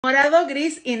Morado,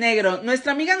 gris y negro.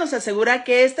 Nuestra amiga nos asegura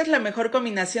que esta es la mejor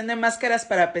combinación de máscaras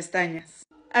para pestañas.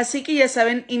 Así que ya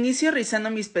saben, inicio rizando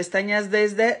mis pestañas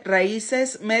desde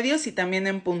raíces, medios y también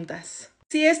en puntas.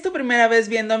 Si es tu primera vez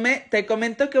viéndome, te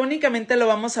comento que únicamente lo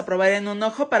vamos a probar en un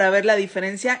ojo para ver la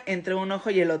diferencia entre un ojo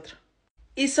y el otro.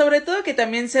 Y sobre todo que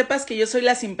también sepas que yo soy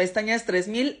la sin pestañas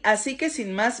 3000, así que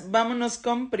sin más, vámonos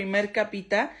con primer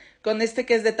capita, con este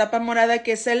que es de tapa morada,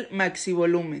 que es el Maxi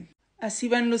Volumen. Así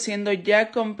van luciendo ya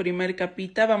con primer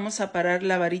capita. Vamos a parar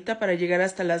la varita para llegar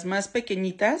hasta las más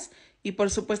pequeñitas y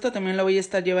por supuesto también lo voy a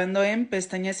estar llevando en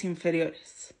pestañas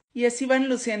inferiores. Y así van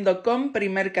luciendo con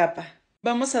primer capa.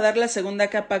 Vamos a dar la segunda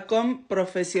capa con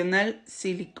Profesional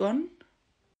Silicón.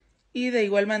 Y de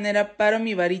igual manera paro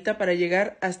mi varita para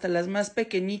llegar hasta las más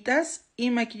pequeñitas y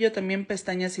maquillo también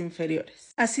pestañas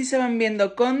inferiores. Así se van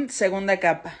viendo con segunda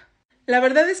capa. La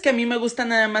verdad es que a mí me gusta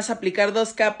nada más aplicar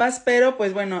 2 capas, pero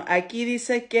pues bueno, aquí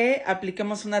dice que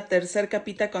apliquemos una tercer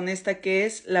capita con esta que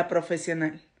es la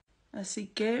Profesional. Así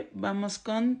que vamos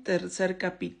con tercer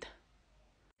capita.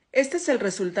 Este es el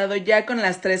resultado ya con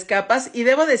las 3 capas y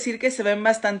debo decir que se ven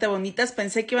bastante bonitas.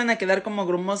 Pensé que iban a quedar como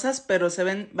grumosas, pero se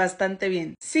ven bastante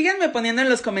bien. Síganme poniendo en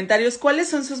los comentarios cuáles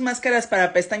son sus máscaras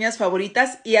para pestañas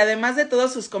favoritas y además de todo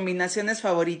sus combinaciones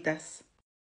favoritas.